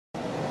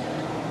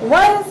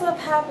What is up,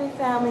 happy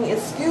family?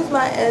 Excuse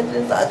my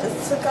edges. I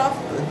just took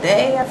off the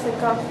day.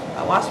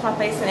 I washed my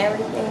face and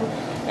everything.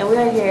 And we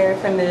are here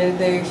for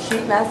the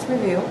sheet mask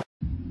review.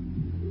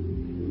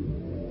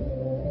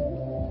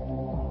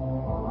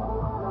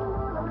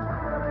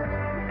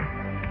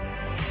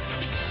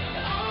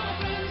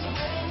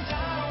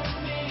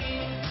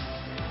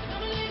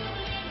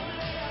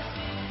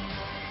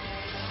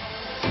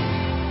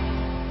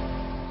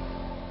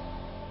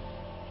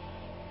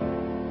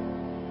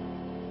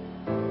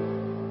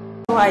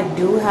 I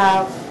do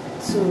have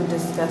two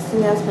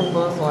disgusting ass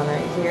pimples, one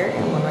right here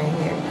and one right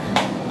here.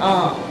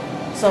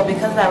 So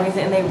because of that reason,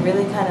 and they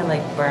really kind of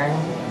like burn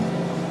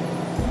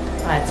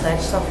when I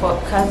touch. So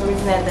because of the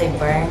reason that they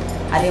burn,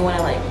 I didn't want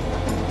to like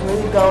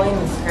really go in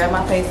and scrub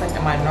my face like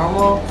in my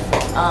normal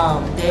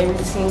day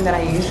routine that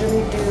I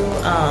usually do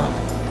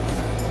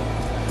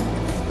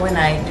when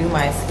I do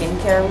my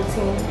skincare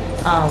routine.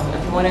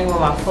 If you're wondering what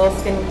my full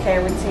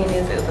skincare routine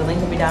is, the link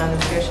will be down in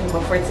the description.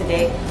 But for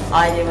today, all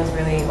I did was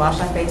really wash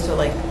my face with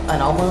like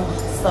an almond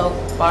soap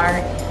bar,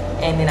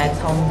 and then I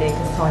toned it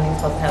because toning is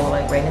supposed to have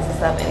like redness and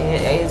stuff, and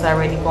it is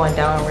already going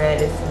down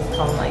red. It's just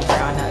toned like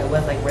brown now. It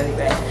was like really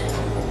red.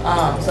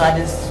 So I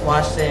just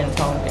washed it and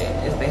toned it.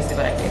 It's basically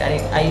what I did.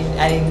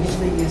 I didn't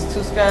usually use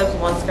two scrubs,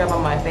 one scrub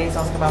on my face,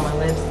 one scrub on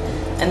my lips,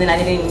 and then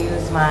I didn't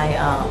use my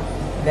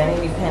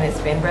vanity pen and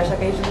spin brush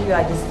like I usually do.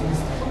 I just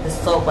used the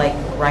soap like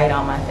right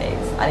on my face.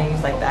 I didn't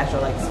use like the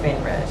actual like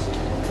spin brush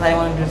because I didn't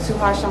want to do it too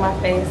harsh on my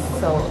face,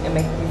 so it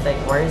makes these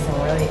like worse and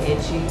really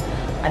itchy.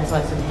 I just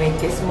wanted to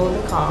make it smooth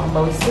and calm,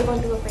 but we still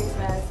gonna do a face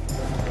mask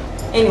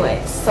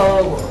anyway.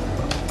 So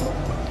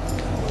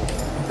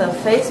the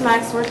face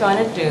mask we're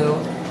gonna do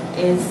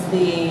is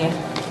the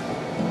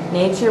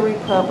Nature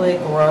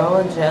Republic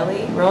Royal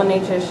Jelly, Real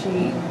Nature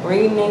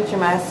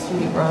Mask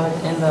Sheet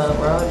in the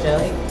Royal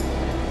Jelly.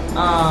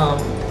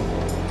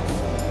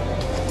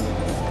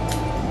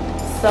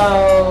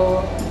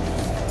 So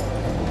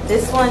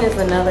this one is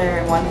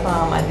another one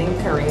from I think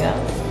Korea,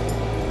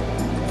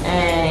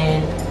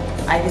 and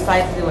I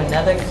decided to do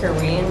another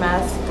Korean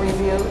mask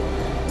review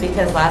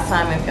because last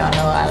time, if y'all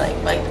know, I like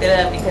fucked it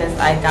up because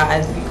I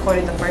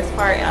recorded the first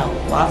part and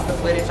I lost the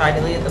footage, or I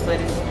deleted the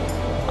footage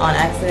on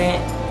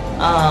accident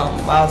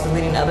while I was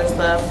deleting other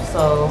stuff,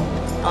 so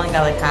I only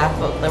got like half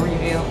of the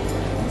review.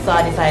 So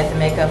I decided to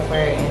make up for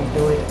it and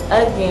do it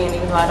again,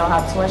 even though I don't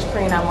have too much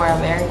Korean, I'm more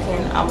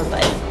American. I was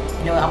like,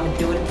 you know what, I'm gonna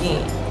do it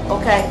again.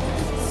 Okay,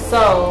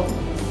 so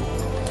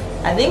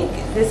I think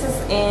this is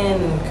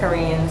in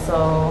Korean,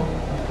 so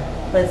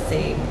let's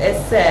see. It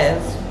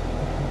says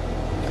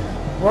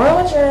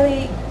Royal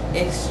Jelly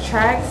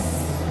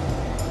extracts,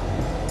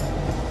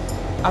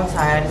 I'm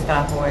sorry, I just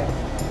got off word.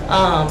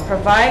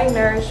 Provide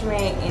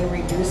nourishment and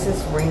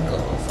reduces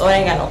wrinkles. Oh, I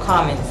ain't got no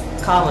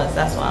commas,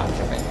 that's why I'm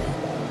tripping.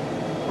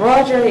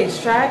 Royal Jelly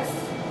extracts,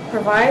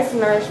 provides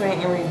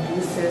nourishment and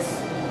reduce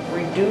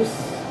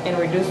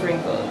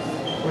wrinkles.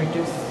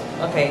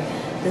 Okay,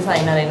 this is how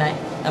you know they're not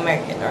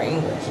American or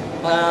English.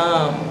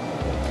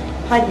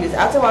 How to use.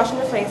 After washing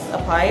the face,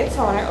 apply a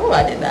toner. Oh,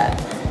 I did that.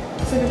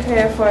 To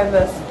prepare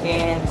the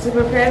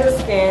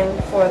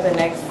skin for the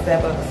next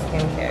step of the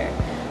skincare.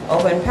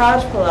 Open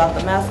pouch, pull out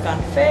the mask on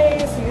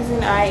face,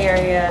 using eye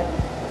area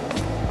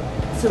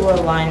to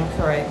align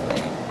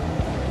correctly.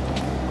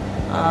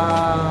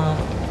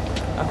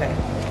 Okay.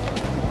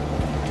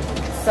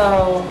 So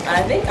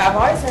I think I've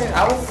always heard,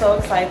 I was so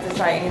excited to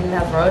try anything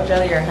that has royal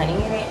jelly or honey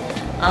in it.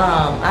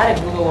 I had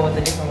to Google what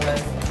the difference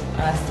was,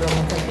 and I still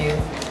am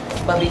confused.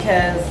 But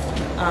because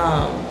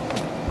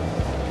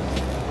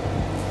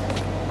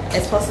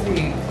it's supposed to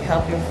be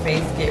help your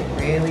face get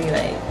really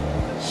like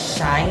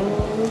shiny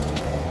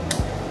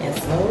and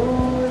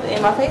smooth,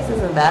 and my face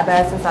isn't that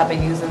bad since I've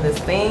been using this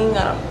thing.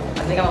 I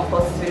think I'm gonna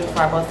post this video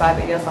before I post that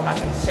video, so I'm not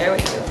gonna share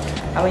with you.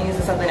 I've been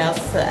using something else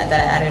that I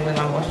added with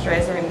my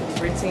moisturizer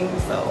routine,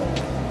 so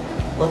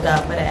look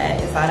out for that.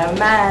 It's not a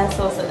mask,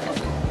 so it's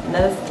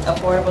another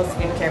affordable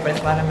skincare, but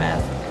it's not a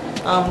mask.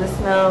 This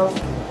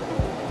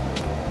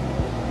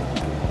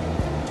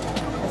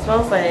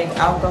smells like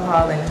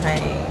alcohol and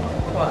honey.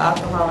 Well,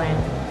 alcohol and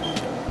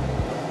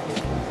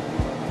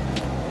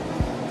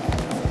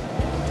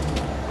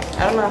I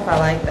don't know if I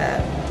like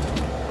that.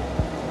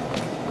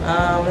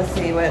 Let's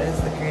see, what is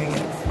the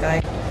ingredients?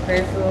 Like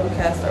grapefruit,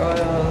 castor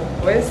oil.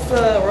 Where's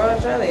the royal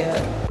jelly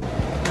at?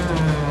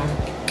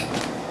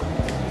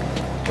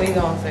 What you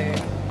gonna say?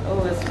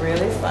 Oh, it's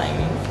really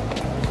slimy.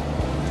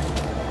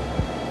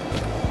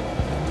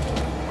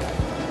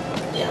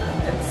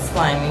 Yeah, it's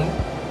slimy.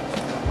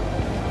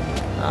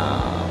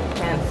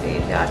 Can't see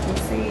if y'all can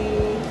see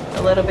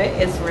a little bit.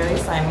 It's really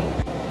slimy.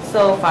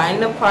 So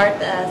find the part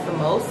that has the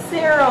most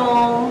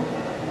serum,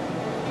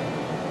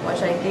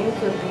 which I think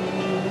could be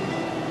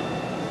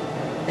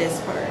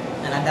this part,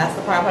 and that's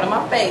the part I put on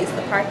my face,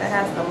 the part that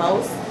has the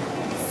most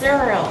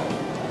serum.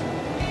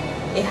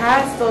 It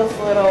has those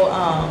little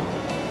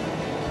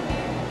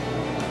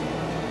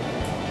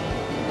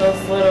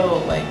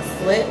like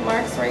slit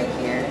marks right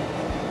here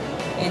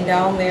and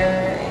down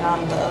there and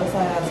on the other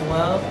side as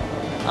well.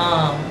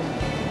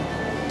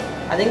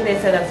 I think they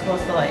said that's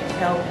supposed to like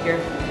help your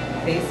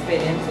face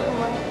fit into it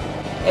more.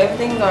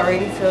 Everything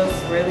already feels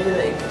really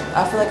like,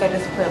 I feel like I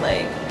just put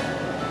like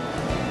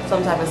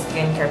some type of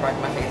skincare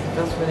product on my face. It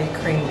feels really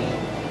creamy,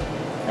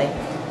 like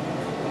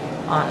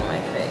on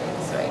my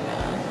face right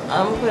now.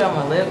 I'm gonna put it on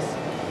my lips.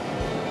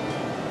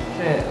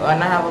 Shit, why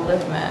not have a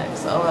lip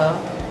mask? Oh well.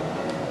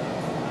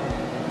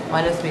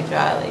 Might just be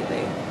dry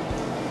lately.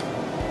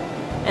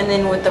 And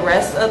then with the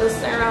rest of the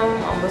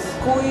serum, I'm gonna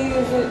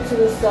squeeze it to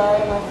the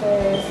side of my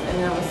face, and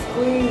then I'm gonna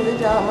squeeze it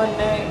down my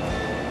neck,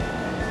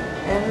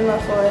 and my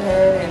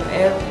forehead,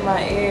 and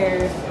my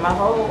ears. My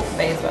whole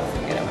face about to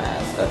get a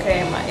mask.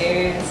 Okay, my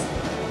ears,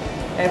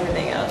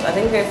 everything else. I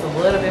think there's a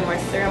little bit more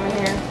serum in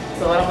here.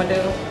 So what I'm gonna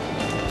do,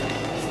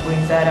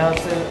 squeeze that out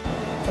too.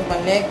 Cause my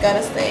neck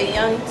gotta stay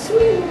young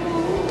too.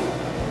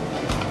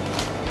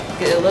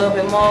 Get a little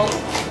bit more.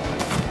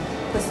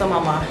 Put some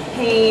on my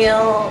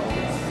hands.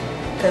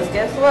 Cause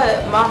guess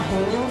what? My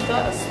hands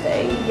gotta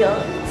stay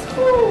young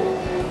too.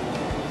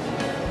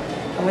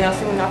 And when y'all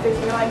see me not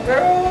fixing, you're like,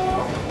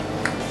 girl,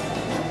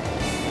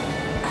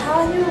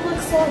 how you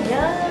look so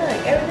young?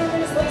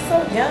 Everything just looks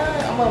so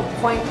young. I'm gonna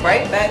point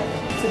right back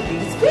to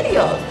these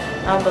videos.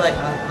 I'll be like,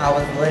 I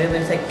was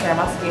literally taking care of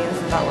my skin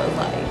since I was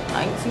like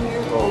 19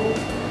 years old.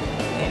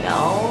 You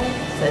know,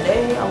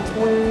 today I'm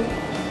 20,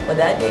 but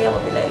that day I'm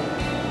gonna be like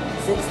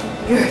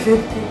 60 or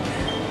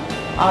 50.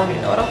 I don't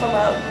even know what I'm talking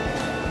about.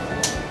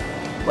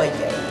 But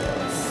yeah,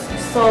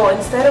 yes. So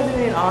instead of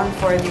leaving it on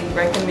for the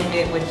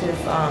recommended, which is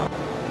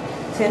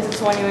 10 to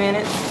 20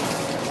 minutes,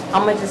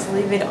 I'm gonna just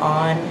leave it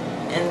on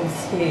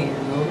until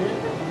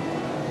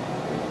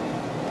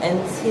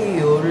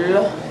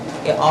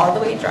it all the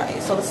way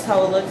dries. So this is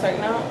how it looks right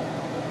now.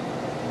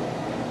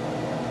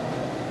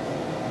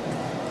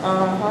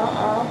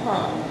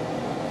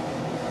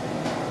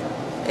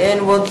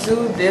 And we'll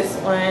do this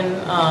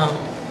one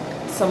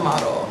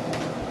tomorrow.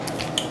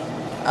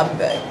 I'll be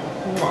back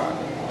tomorrow.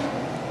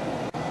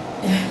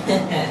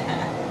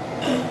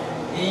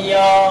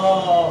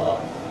 Yo.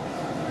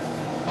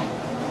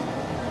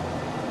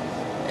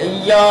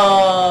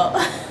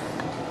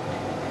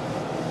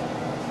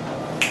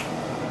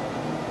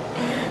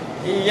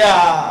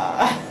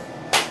 Yeah.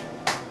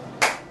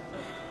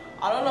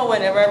 I don't know,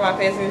 whenever my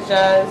face is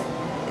dry,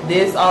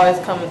 this always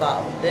comes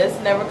off. This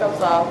never comes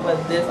off,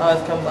 but this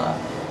always comes off.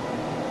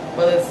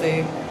 But let's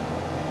see.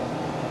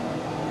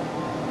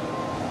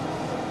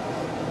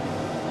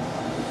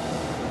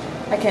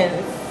 I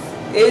can't.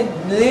 It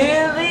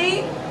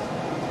literally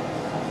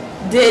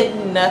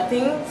did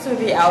nothing to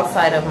the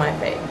outside of my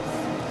face.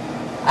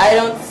 I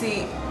don't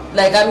see,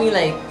 like, I mean,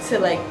 like, to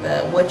like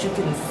the what you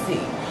can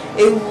see.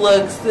 It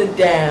looks the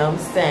damn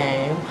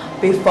same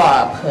before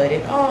I put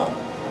it on,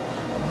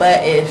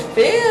 but it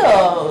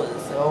feels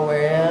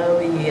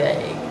really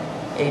like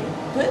it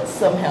puts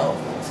some health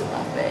into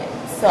my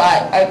face. So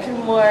I can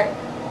more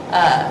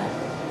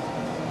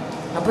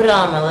I put it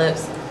on my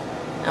lips,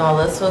 and my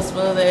lips feel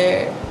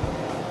smoother.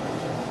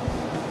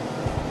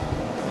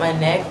 My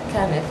neck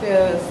kind of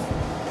feels,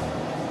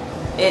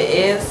 it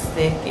is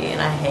sticky, and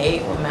I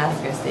hate when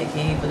masks are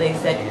sticky, but they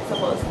said you're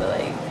supposed to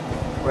like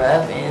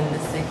rub in the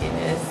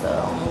stickiness, so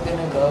I'm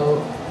gonna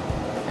go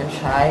and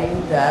try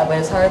that. But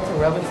it's hard to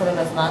rub in something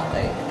that's not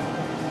like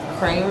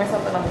cream or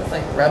something. I'm just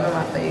like rubbing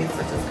my face,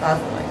 which is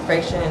causing like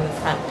friction, and it's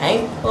kind of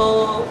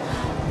painful,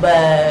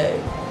 but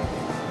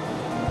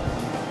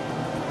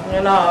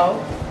you know,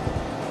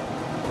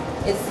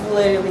 it's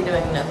literally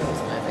doing nothing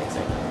to my face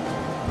right now.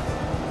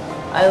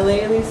 I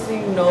literally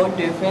see no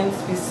difference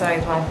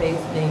besides my face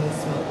being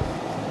smooth.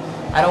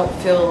 I don't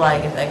feel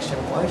like it's extra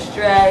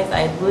moisturized.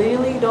 I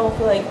literally don't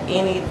feel like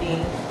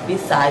anything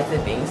besides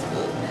it being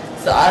smooth.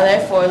 So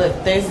therefore,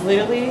 look, there's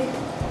literally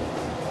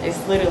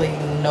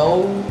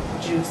no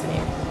juice in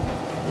here.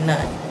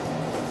 None.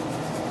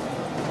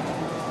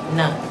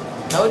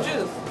 No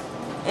juice.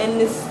 And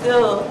it's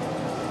still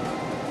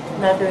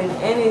not doing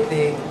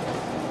anything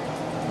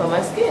for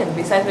my skin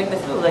besides making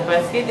it smooth. Like,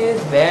 my skin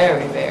is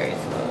very, very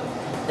smooth.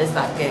 It's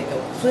not getting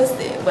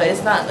twisted, but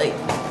it's not like,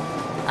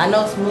 I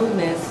know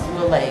smoothness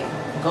will like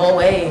go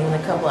away in a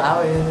couple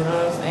hours, you know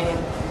what I'm saying?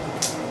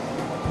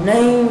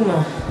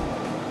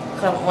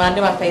 When I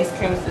do my face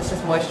creams, it's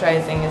just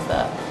moisturizing and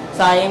stuff.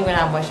 So I am gonna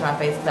have moisture on my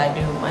face because I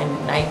do my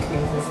night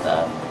creams and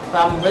stuff.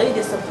 But I'm really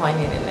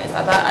disappointed in this.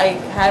 I thought I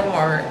had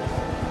more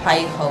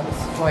high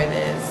hopes for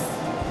this.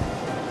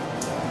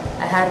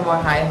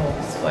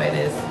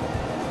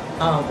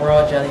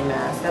 Royal jelly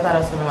mask. I thought it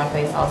was gonna make my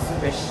face all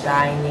super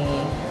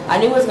shiny. I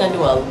knew it was gonna do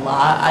a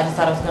lot. I just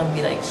thought it was gonna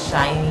be like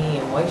shiny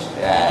and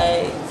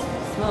moisturized,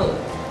 smooth.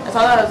 That's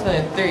all I thought it was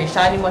gonna do. 3,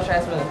 shiny,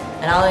 moisturized, smooth,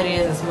 and all it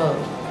is smooth.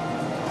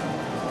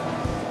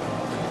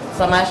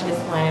 So I'm actually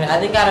disappointed. I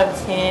think out of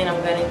 10,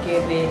 I'm gonna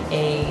give it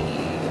a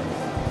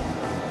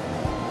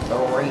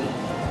 3.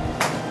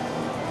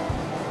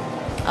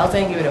 I was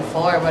gonna give it a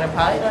 4, but I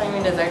probably don't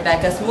even deserve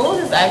that. Cause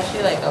smooth is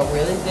actually like a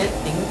really good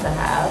thing to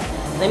have.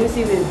 Let me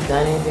see if it's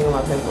done anything with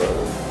my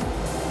pimples.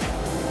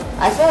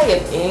 I feel like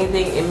if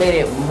anything, it made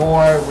it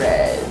more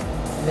red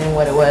than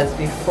what it was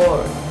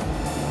before.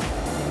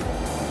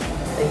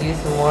 They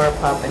use more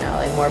popping out,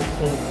 like more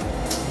pink.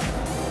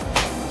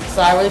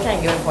 So I really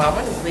can't give it a 4. I'm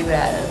gonna just leave it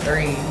at a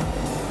 3.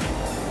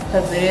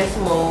 Because it is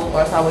smooth,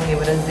 or else I would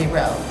give it a 0.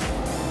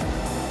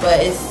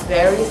 But it's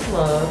very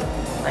smooth.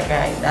 Like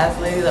that's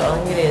literally the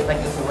only thing it is.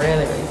 Like it's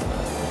really, really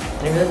smooth.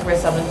 And if you're looking for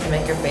something to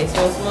make your face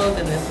feel smooth,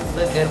 then this is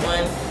a good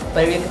one.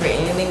 But if you're looking for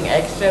anything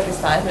extra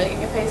besides making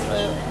your face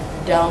smooth,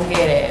 don't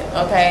get it.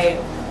 Okay?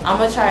 I'm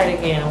gonna try it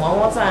again one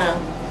more time.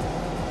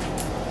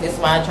 This is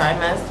why I try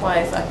mask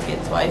twice. I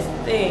get twice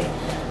the thing.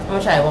 I'm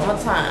gonna try it one more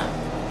time.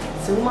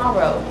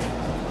 Tomorrow.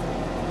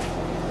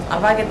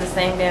 If I get the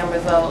same damn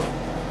result,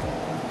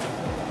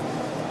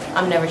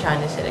 I'm never trying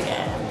this shit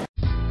again.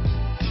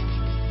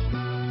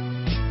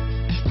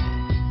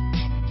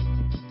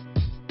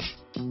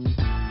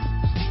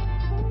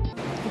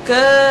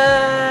 Good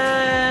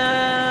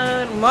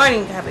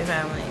morning, happy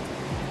family.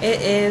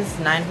 It is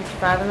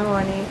 9:55 in the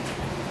morning,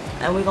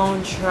 and we're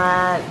gonna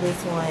try this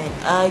one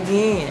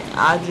again.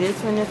 I just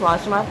finished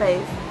washing my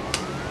face.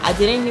 I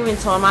didn't even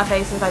tone my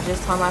face since I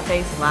just toned my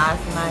face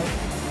last night.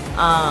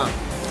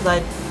 Cause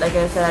like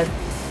I said,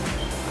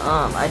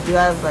 I do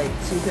have like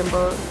 2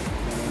 pimples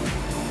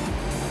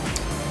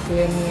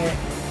here and here,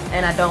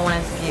 and I don't want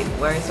it to get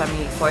worse. So I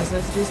mean, forcing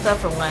us to do stuff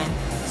for 1.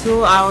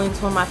 2, I only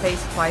tone my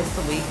face twice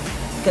a week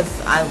because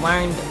I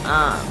learned,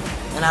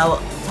 and I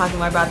will talk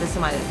more about this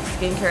in my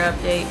skincare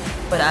update.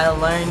 But I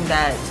learned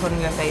that toning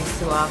your face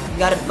too often, you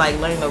gotta like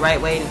learn the right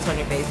way to tone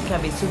your face. It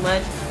can't be too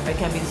much or it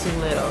can't be too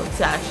little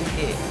to actually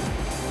get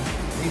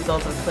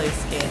results of clear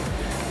skin.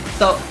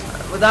 So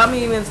without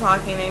me even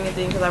talking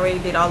anything, because I already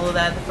did all of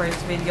that in the first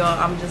video,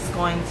 I'm just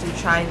going to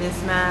try this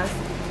mask.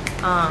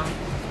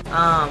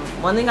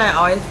 One thing I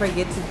always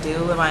forget to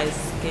do with my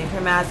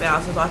skincare mask, and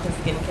also watching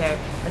skincare,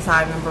 that's how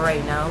I remember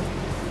right now,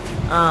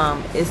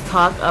 is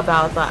talk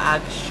about the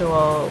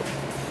actual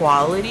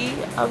quality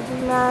of the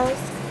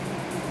mask.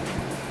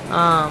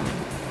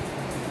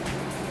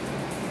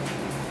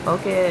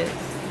 Focus.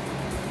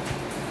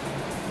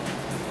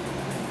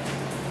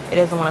 It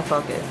doesn't want to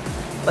focus.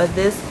 But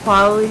this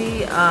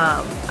quality,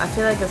 I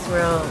feel like it's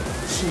real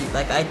cheap.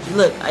 Like I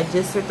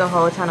just spent the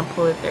whole trying to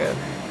pull it through.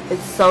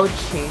 It's so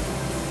cheap.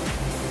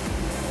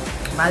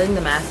 I think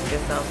the masks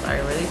itself are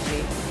really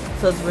cheap.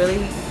 So it's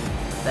really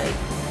like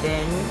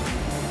thin.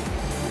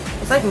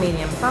 It's like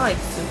medium. It's not like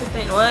super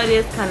thin. Well, it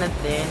is kind of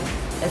thin.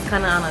 It's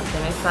kind of on the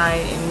thinner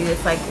side, and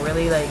it's like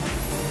really like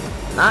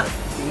not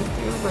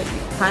see-through, but you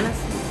kind of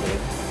see through.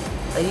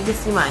 Like you can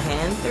see my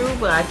hand through,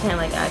 but I can't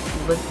like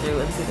actually look through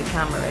and see the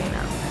camera right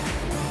now.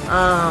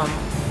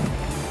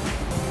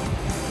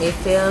 It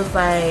feels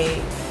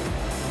like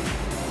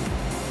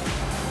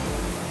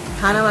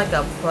kind of like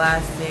a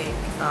plastic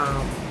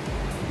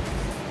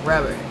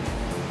rubber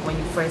when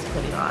you first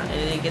put it on, and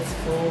then it gets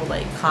full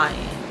like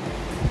cotton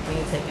when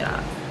you take it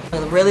off.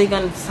 I'm really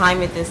gonna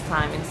time it this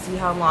time and see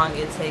how long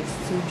it takes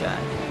to dry.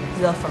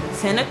 So from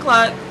 10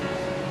 o'clock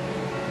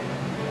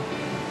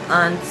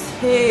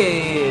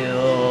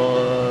until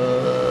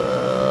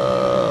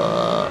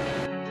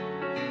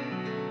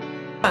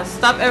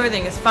stop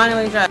everything. It's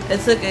finally dry.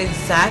 It took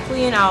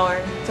exactly an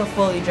hour to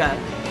fully dry.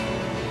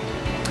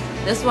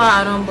 That's why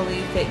I don't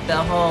believe the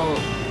whole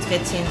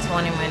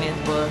 15-20 minutes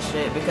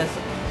bullshit, because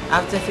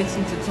after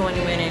 15 to 20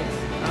 minutes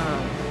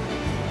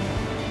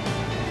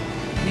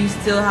you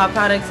still have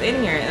products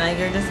in here, and like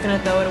you're just gonna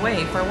throw it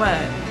away for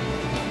what?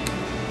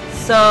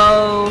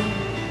 So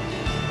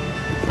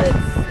let's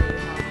see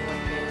how I'm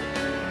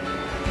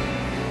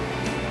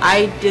looking.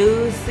 I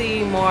do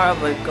see more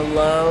of a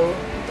glow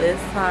this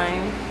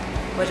time,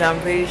 which I'm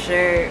pretty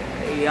sure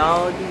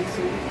y'all do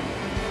too.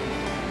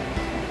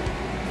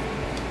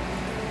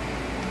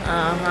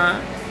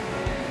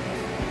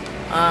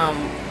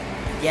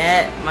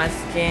 Yet my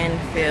skin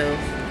feels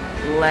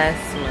less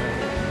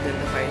smooth than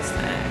the first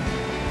time.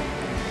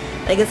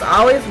 Like it's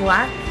always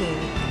lacking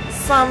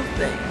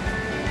something.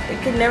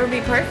 It can never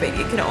be perfect.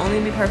 It can only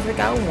be perfect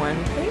at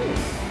one thing.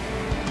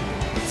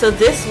 So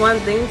this one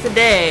thing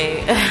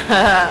today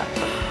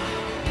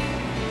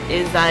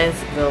is that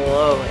it's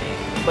glowing,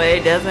 but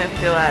it doesn't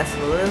feel as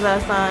smooth as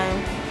last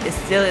time. It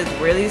still is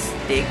really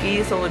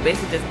sticky, so it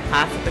basically just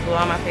passes the glow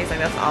on my face. Like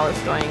that's all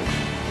it's doing,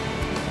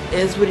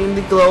 is putting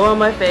the glow on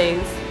my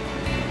face.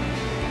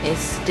 It's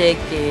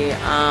sticky.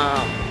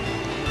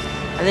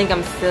 I think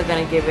I'm still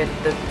gonna give it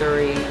the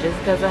 3, just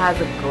because it has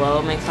a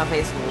glow, makes my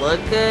face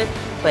look good.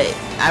 But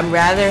I'd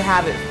rather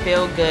have it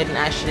feel good and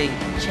actually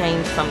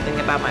change something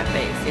about my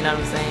face. You know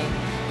what I'm saying?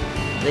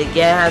 Like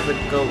yeah, it has a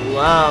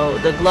glow.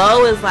 The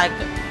glow is like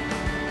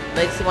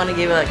makes you want to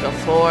give it like a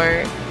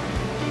 4.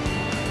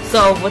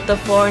 So with the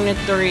 4 and the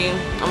 3,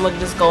 I'm gonna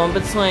just go in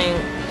between.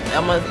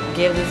 I'm gonna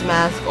give this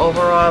mask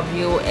overall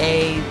view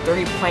a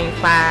 3.5.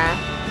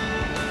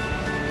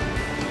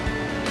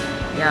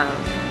 Yeah.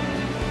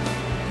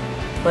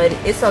 But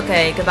it's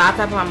okay, because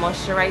after I put my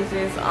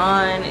moisturizers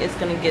on, it's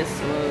gonna get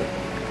smooth.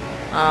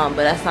 But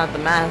that's not the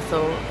mask,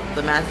 so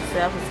the mask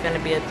itself is gonna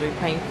be a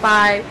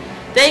 3.5.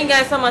 Thank you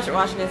guys so much for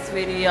watching this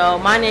video.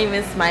 My name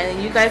is Smiley.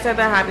 You guys are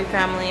the Happy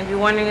Family. If you're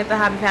wondering what the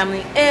Happy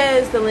Family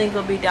is, the link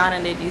will be down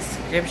in the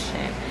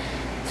description.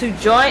 To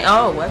join,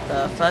 oh, what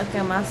the fuck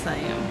am I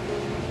saying?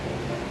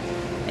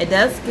 It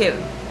does get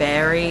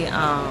very,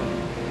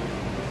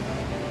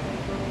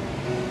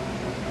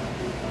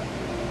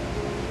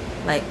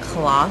 like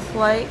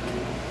cloth-like.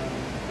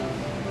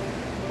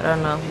 I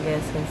don't know if you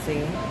guys can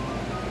see.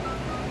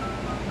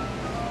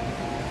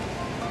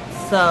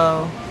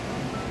 So,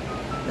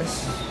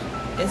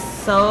 it's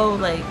so,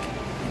 like,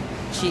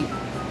 cheap.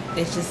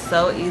 It's just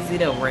so easy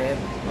to rip,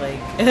 like,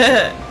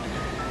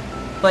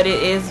 but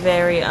it is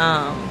very,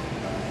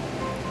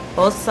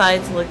 both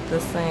sides look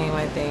the same,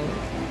 I think.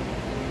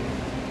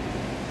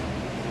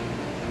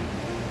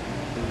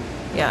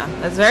 Yeah,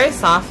 it's very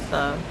soft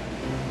though.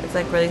 It's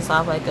like really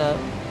soft, like a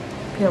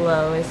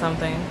pillow or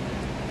something.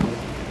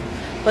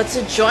 But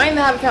to join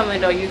the Happy Family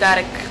though, you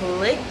gotta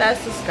click that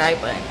subscribe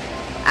button.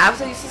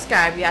 After you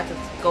subscribe, you have to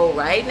go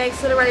right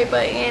next to the right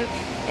button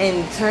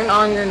and turn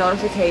on your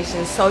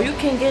notifications so you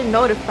can get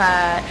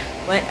notified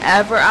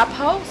whenever I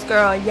post,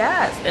 girl.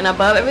 Yes. And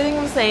above everything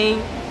I'm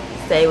saying,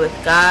 stay with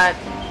God.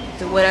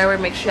 Do whatever.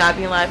 Make sure y'all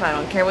be in life. I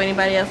don't care what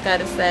anybody else got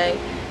to say.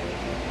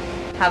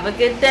 Have a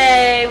good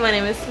day. My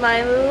name is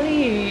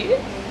Smiley.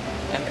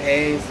 And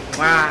peace.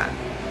 Wow.